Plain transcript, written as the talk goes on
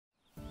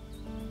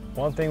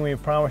one thing we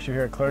promise you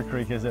here at Clear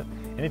Creek is that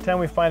anytime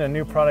we find a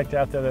new product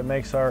out there that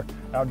makes our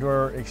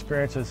outdoor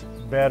experiences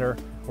better,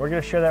 we're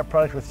going to share that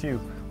product with you.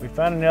 We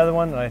found another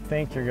one that I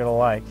think you're going to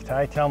like.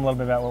 Ty, tell them a little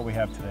bit about what we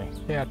have today.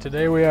 Yeah,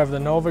 today we have the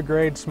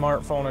NovaGrade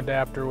smartphone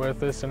adapter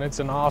with us, and it's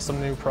an awesome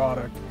new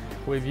product.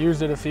 We've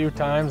used it a few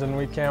times and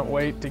we can't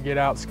wait to get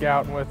out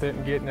scouting with it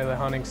and get into the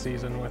hunting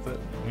season with it.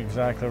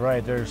 Exactly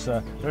right. There's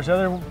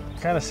other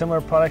kind of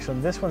similar products,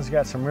 and this one's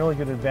got some really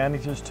good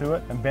advantages to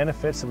it and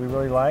benefits that we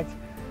really like.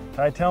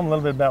 Ty, tell them a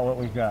little bit about what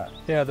we've got.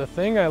 Yeah, the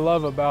thing I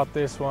love about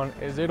this one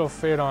is it'll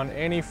fit on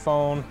any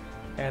phone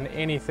and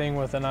anything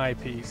with an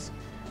eyepiece.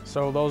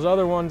 So those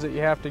other ones that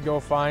you have to go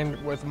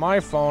find, with my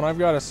phone, I've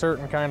got a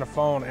certain kind of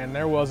phone, and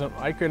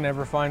I could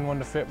never find one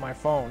to fit my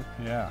phone.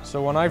 Yeah.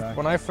 So when I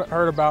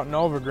heard about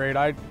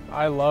NovaGrade,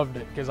 I loved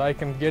it because I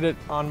can get it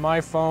on my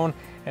phone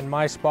and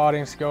my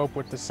spotting scope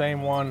with the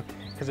same one,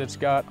 because it's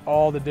got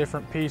all the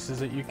different pieces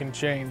that you can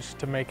change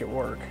to make it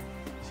work.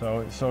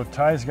 So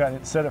Ty's got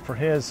it set up for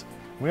his.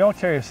 We all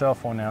carry a cell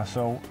phone now,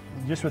 so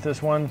just with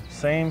this one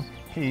same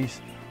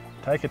piece,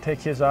 Ty could take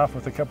his off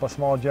with a couple of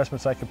small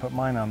adjustments. I could put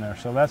mine on there.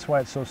 So that's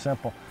why it's so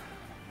simple.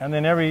 And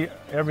then every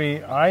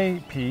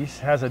eyepiece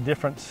has a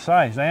different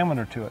size,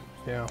 diameter to it.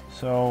 Yeah.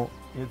 So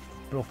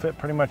it'll fit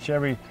pretty much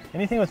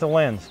anything with a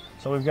lens.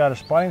 So we've got a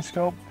spotting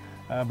scope,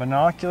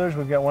 binoculars.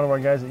 We've got one of our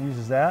guys that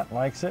uses that,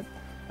 likes it.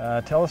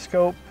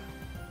 Telescope,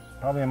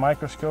 probably a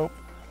microscope,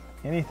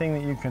 anything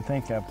that you can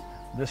think of.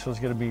 This was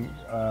going to be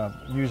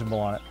usable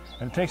on it.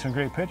 And it takes some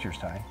great pictures,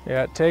 Ty.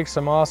 Yeah, it takes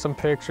some awesome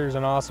pictures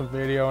and awesome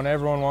video, and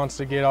everyone wants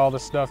to get all the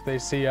stuff they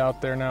see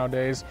out there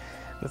nowadays.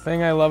 The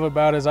thing I love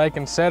about it is I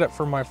can set it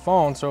for my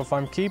phone, so if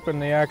I'm keeping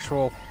the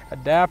actual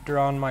adapter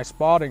on my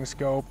spotting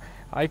scope,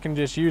 I can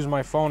just use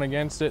my phone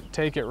against it,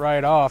 take it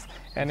right off,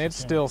 and it's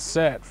still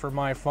set for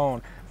my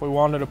phone. If we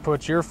wanted to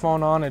put your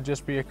phone on, it'd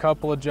just be a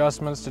couple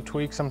adjustments to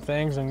tweak some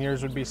things, and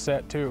yours would be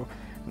set too.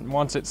 And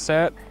once it's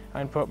set, I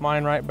can put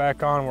mine right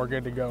back on, we're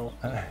good to go.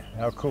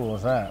 How cool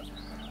is that?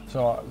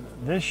 So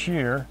this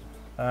year,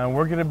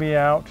 we're going to be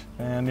out,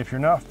 and if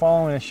you're not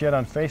following us yet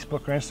on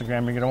Facebook or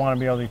Instagram, you're going to want to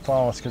be able to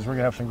follow us, because we're going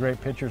to have some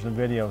great pictures and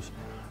videos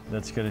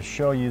that's going to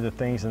show you the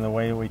things and the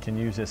way we can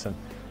use this. And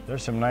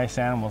there's some nice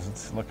animals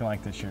it's looking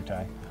like this year,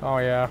 Ty. Oh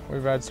yeah,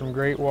 we've had some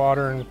great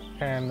water,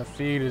 and the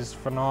feed is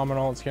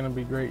phenomenal. It's going to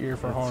be a great year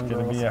for horn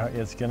growth.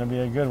 It's going to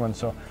be a good one.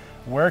 So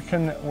where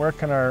can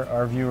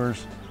our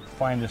viewers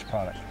find this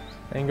product?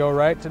 They can go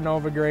right to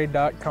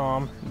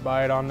NovaGrade.com and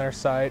buy it on their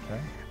site. Okay.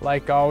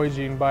 Like always,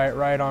 you can buy it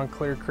right on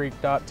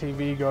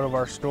clearcreek.tv, go to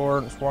our store,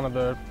 and it's one of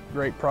the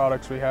great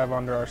products we have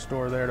under our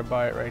store there to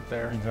buy it right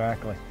there.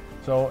 Exactly.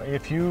 So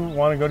if you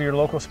want to go to your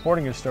local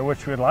sporting goods store,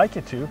 which we'd like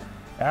you to,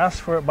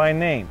 ask for it by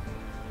name,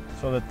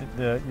 so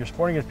that your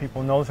sporting goods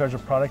people know that there's a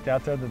product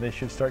out there that they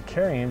should start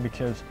carrying,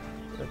 because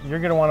you're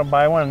going to want to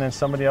buy one, and then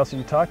somebody else that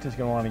you talk to is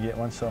going to want to get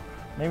one. So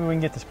maybe we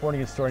can get the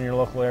sporting goods store in your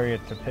local area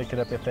to pick it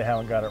up if they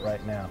haven't got it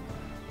right now.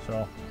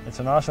 So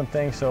it's an awesome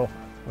thing. So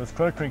with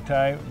Clear Creek,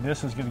 Ty,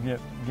 this is going to give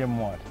them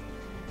what?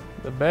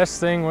 The best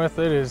thing with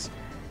it is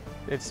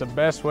it's the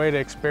best way to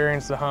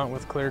experience the hunt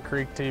with Clear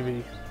Creek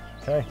TV.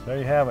 Okay, there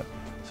you have it.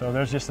 So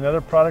there's just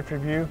another product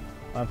review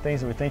on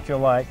things that we think you'll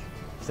like.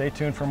 Stay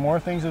tuned for more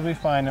things as we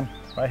find them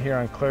right here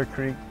on Clear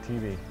Creek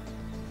TV.